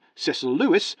 Anderson, Cecil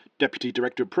Lewis, Deputy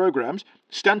Director of Programmes,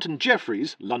 Stanton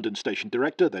Jeffries, London Station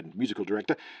Director, then Musical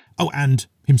Director. Oh, and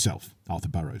himself, Arthur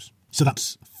Burroughs. So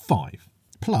that's 5.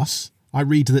 Plus, I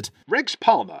read that Rex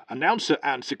Palmer, announcer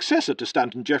and successor to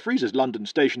Stanton Jeffries as London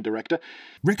Station Director.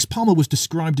 Rex Palmer was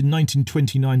described in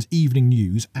 1929's Evening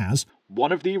News as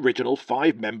one of the original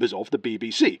 5 members of the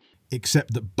BBC.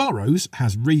 Except that Burroughs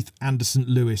has Reith, Anderson,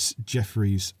 Lewis,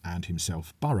 Jeffries and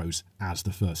himself, Burroughs, as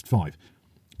the first 5.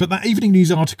 But that Evening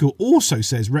News article also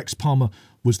says Rex Palmer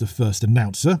was the first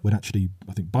announcer, when actually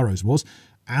I think Burroughs was,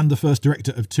 and the first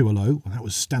director of 2 Well, that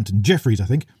was Stanton Jeffries, I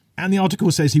think. And the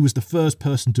article says he was the first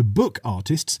person to book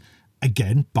artists.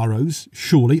 Again, Burroughs,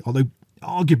 surely, although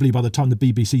arguably by the time the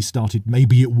BBC started,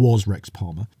 maybe it was Rex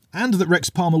Palmer. And that Rex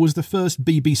Palmer was the first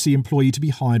BBC employee to be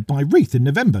hired by Reith in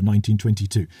November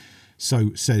 1922.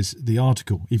 So says the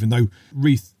article, even though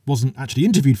Reith wasn't actually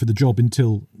interviewed for the job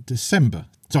until December.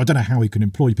 So I don't know how he can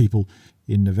employ people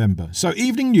in November. So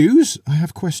Evening News, I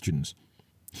have questions.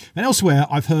 And elsewhere,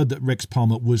 I've heard that Rex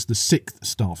Palmer was the 6th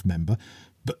staff member.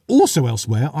 But also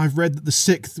elsewhere, I've read that the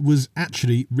 6th was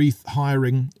actually Reith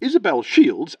hiring Isabel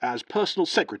Shields as personal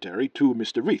secretary to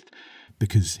Mr. Reith,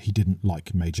 because he didn't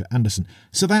like Major Anderson.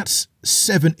 So that's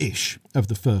 7-ish of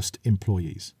the first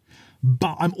employees.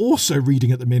 But I'm also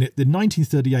reading at the minute the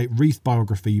 1938 Reith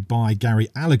biography by Gary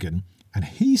Allegan, and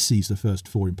he sees the first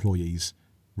 4 employees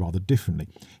rather differently.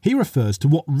 He refers to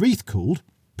what Reith called,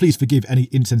 please forgive any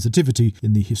insensitivity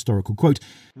in the historical quote,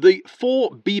 the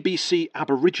 4 BBC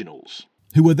Aboriginals,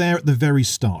 who were there at the very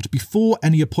start, before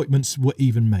any appointments were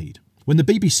even made. When the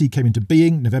BBC came into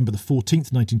being, November the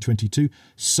 14th, 1922,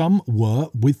 some were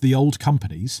with the old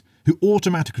companies who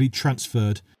automatically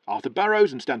transferred. Arthur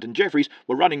Burroughs and Stanton Jeffries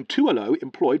were running 2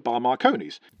 employed by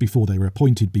Marconi's, before they were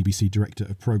appointed BBC Director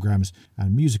of Programmes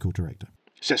and Musical Director.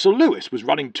 Cecil Lewis was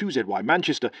running 2ZY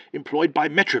Manchester, employed by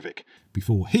Metrovic,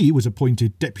 before he was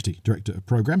appointed Deputy Director of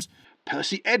Programmes.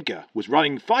 Percy Edgar was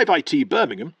running 5IT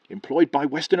Birmingham, employed by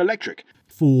Western Electric.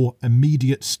 4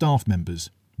 immediate staff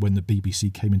members when the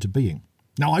BBC came into being.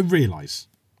 Now I realise,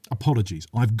 apologies,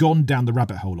 I've gone down the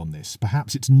rabbit hole on this.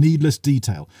 Perhaps it's needless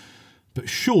detail, but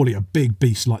surely a big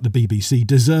beast like the BBC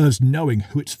deserves knowing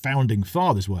who its founding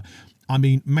fathers were. I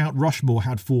mean, Mount Rushmore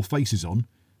had 4 faces on.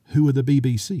 Who are the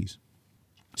BBC's?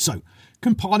 So,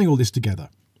 compiling all this together,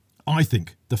 I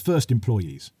think the first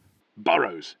employees: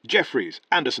 Burroughs, Jeffries,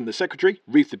 Anderson the secretary,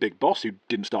 Reith the big boss, who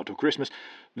didn't start till Christmas,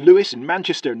 Lewis in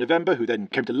Manchester in November, who then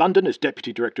came to London as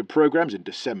Deputy Director of Programmes in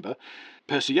December,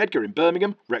 Percy Edgar in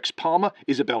Birmingham, Rex Palmer,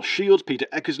 Isabel Shields, Peter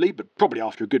Eckersley, but probably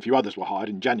after a good few others were hired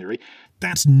in January.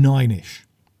 That's 9-ish.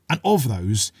 And of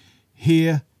those,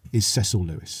 here is Cecil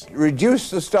Lewis. Reduce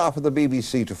the staff of the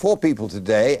BBC to 4 people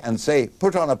today and say,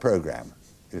 put on a programme,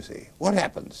 you see. What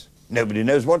happens? Nobody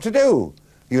knows what to do.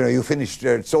 You know, you finished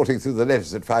sorting through the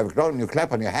letters at 5 o'clock and you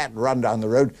clap on your hat and run down the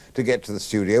road to get to the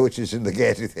studio, which is in the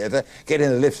Gaiety Theatre, get in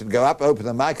the lift and go up, open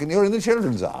the mic, and you're in the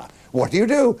children's hour. What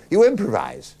do? You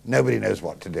improvise. Nobody knows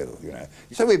what to do, you know.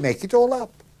 So we make it all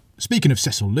up. Speaking of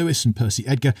Cecil Lewis and Percy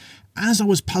Edgar, as I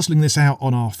was puzzling this out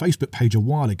on our Facebook page a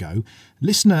while ago,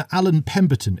 listener Alan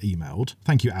Pemberton emailed.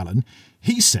 Thank you, Alan.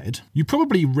 He said, you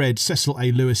probably read Cecil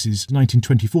A. Lewis's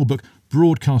 1924 book,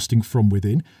 Broadcasting from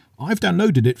Within. I've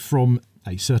downloaded it from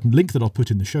a certain link that I'll put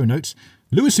in the show notes.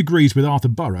 Lewis agrees with Arthur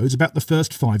Burroughs about the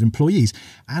first 5 employees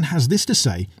and has this to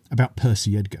say about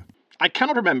Percy Edgar. I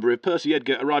cannot remember if Percy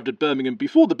Edgar arrived at Birmingham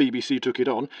before the BBC took it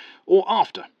on or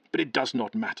after, but it does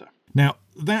not matter. Now,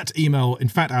 that email, in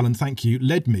fact, Alan, thank you,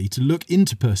 led me to look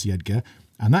into Percy Edgar,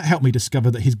 and that helped me discover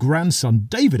that his grandson,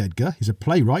 David Edgar, is a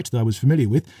playwright that I was familiar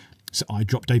with. So I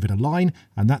dropped David a line,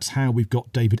 and that's how we've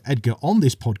got David Edgar on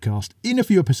this podcast in a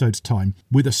few episodes' time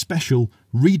with a special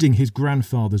reading his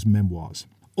grandfather's memoirs.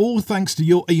 All thanks to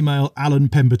your email, Alan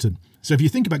Pemberton. So if you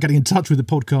think about getting in touch with the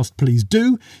podcast, please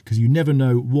do, because you never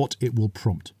know what it will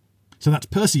prompt. So that's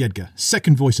Percy Edgar,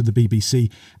 second voice of the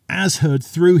BBC, as heard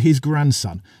through his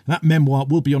grandson. That memoir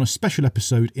will be on a special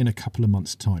episode in a couple of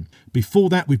months' time. Before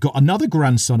that, we've got another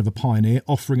grandson of a pioneer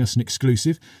offering us an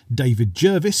exclusive. David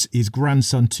Jervis is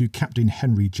grandson to Captain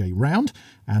Henry J. Round,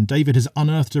 and David has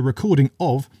unearthed a recording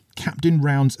of Captain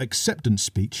Round's acceptance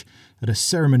speech at a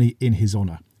ceremony in his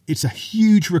honour. It's a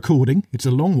huge recording. It's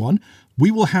a long one.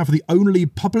 We will have the only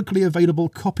publicly available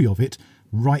copy of it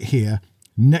right here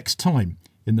next time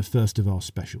in the first of our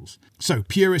specials. So,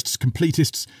 purists,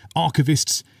 completists,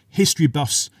 archivists, history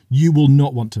buffs, you will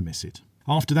not want to miss it.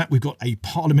 After that, we've got a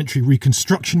parliamentary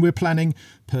reconstruction we're planning,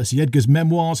 Percy Edgar's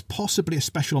memoirs, possibly a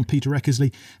special on Peter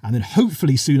Eckersley, and then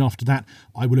hopefully soon after that,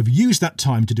 I will have used that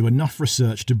time to do enough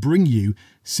research to bring you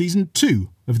Season 2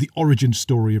 of the origin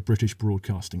story of British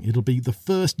broadcasting. It'll be the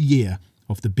first year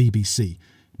of the BBC,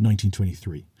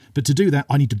 1923. But to do that,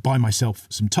 I need to buy myself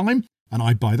some time, and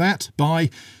I buy that by,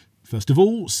 first of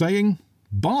all, saying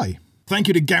bye. Thank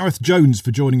you to Gareth Jones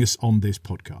for joining us on this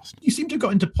podcast. You seem to have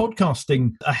got into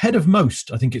podcasting ahead of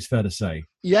most, I think it's fair to say.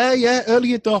 Yeah, early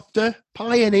adopter,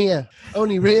 pioneer.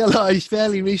 Only realised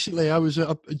fairly recently I was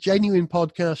a genuine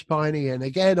podcast pioneer. And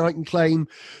again, I can claim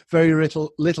very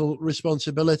little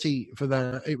responsibility for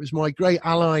that. It was my great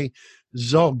ally,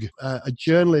 Zog, a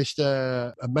journalist,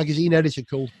 a magazine editor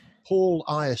called Paul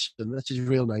Ireson. That's his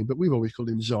real name, but we've always called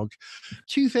him Zog.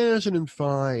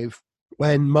 2005,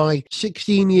 when my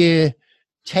 16-year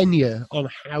tenure on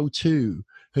How To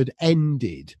had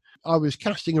ended, I was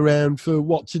casting around for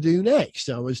what to do next.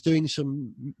 I was doing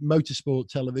some motorsport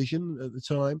television at the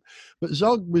time, but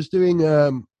Zog was doing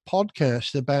a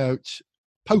podcast about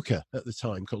poker at the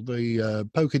time called the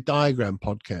Poker Diagram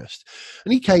Podcast.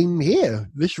 And he came here,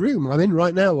 this room I'm in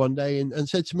right now, one day and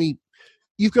said to me,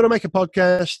 "You've got to make a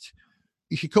podcast.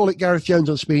 You should call it Gareth Jones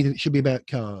on Speed and it should be about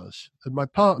cars." And my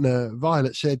partner,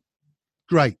 Violet, said,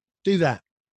 "Great, do that.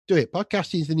 Do it.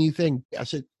 Podcasting is the new thing." I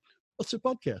said, "What's a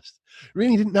podcast?"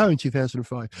 Really didn't know in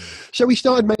 2005. So we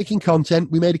started making content.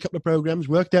 We made a couple of programs,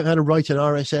 worked out how to write an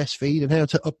RSS feed and how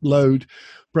to upload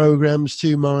programs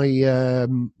to my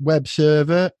web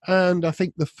server. And I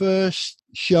think the first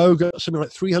show got something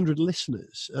like 300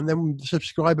 listeners. And then the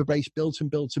subscriber base built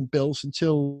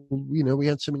until, we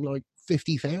had something like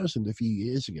 50,000 a few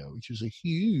years ago, which was a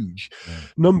huge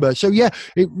number. So yeah,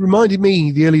 it reminded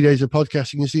me, the early days of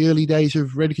podcasting is the early days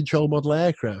of ready control model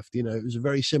aircraft. It was a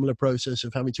very similar process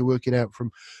of having to work it out from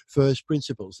first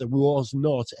principles. There was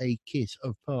not a kit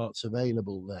of parts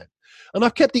available then. And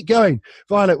I've kept it going.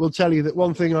 Violet will tell you that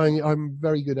one thing I'm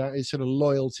very good at is sort of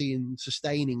loyalty and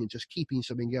sustaining and just keeping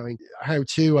something going. How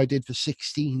To, I did for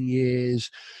 16 years.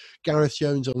 Gareth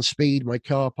Jones on Speed, my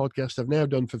car podcast, I've now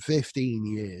done for 15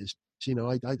 years.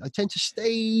 I tend to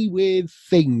stay with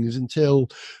things until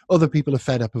other people are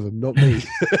fed up of them, not me.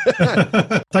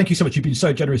 Thank you so much. You've been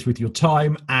so generous with your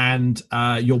time and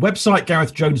your website,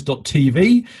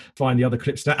 garethjones.tv. Find the other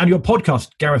clips there. And your podcast,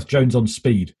 Gareth Jones on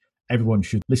Speed. Everyone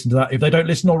should listen to that if they don't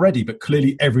listen already, but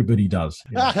clearly everybody does.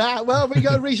 Yeah. Well, we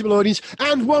got a reasonable audience.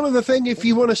 And one other thing, if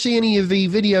you want to see any of the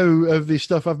video of this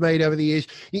stuff I've made over the years,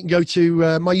 you can go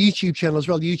to my YouTube channel as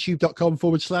well,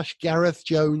 youtube.com/Gareth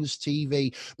Jones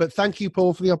TV. But thank you,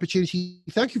 Paul, for the opportunity.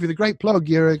 Thank you for the great plug.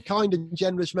 You're a kind and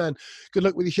generous man. Good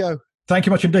luck with your show. Thank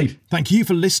you much indeed. Thank you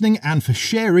for listening and for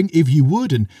sharing, if you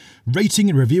would, and rating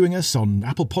and reviewing us on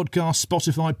Apple Podcasts,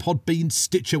 Spotify, Podbean,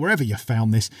 Stitcher, wherever you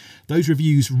found this. Those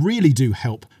reviews really do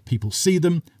help people see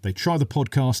them. They try the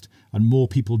podcast and more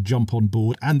people jump on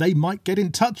board and they might get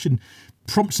in touch and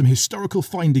prompt some historical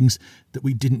findings that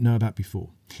we didn't know about before.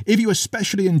 If you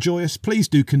especially enjoy us, please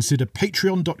do consider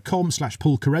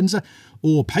patreon.com/Paul Carenza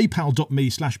or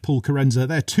paypal.me/Paul Carenza.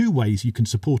 They're two ways you can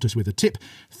support us with a tip.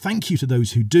 Thank you to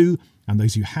those who do and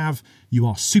those who have. You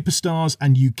are superstars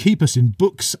and you keep us in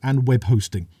books and web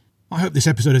hosting. I hope this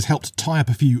episode has helped tie up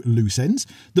a few loose ends.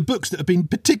 The books that have been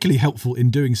particularly helpful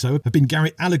in doing so have been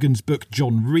Gary Allegan's book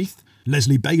John Reith,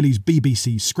 Leslie Bailey's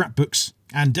BBC Scrapbooks,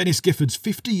 and Dennis Gifford's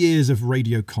 50 Years of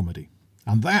Radio Comedy.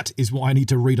 And that is why I need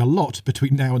to read a lot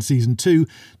between now and season 2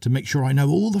 to make sure I know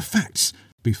all the facts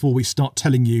before we start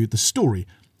telling you the story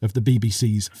of the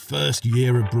BBC's first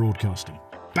year of broadcasting.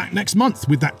 Back next month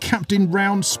with that Captain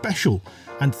Round special.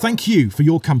 And thank you for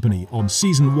your company on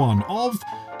season 1 of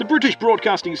The British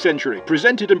Broadcasting Century,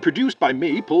 presented and produced by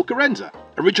me, Paul Carenza.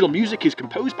 Original music is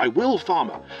composed by Will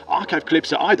Farmer. Archive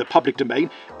clips are either public domain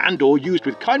and or used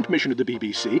with kind permission of the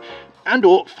BBC, and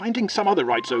or finding some other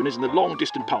rights owners in the long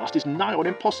distant past is nigh on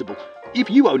impossible.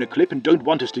 If you own a clip and don't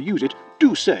want us to use it,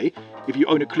 do say. If you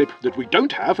own a clip that we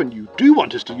don't have and you do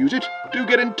want us to use it, do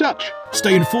get in touch.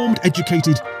 Stay informed,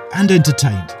 educated and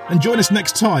entertained. And join us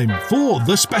next time for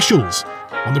The Specials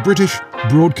on the British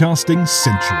Broadcasting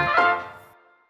Century.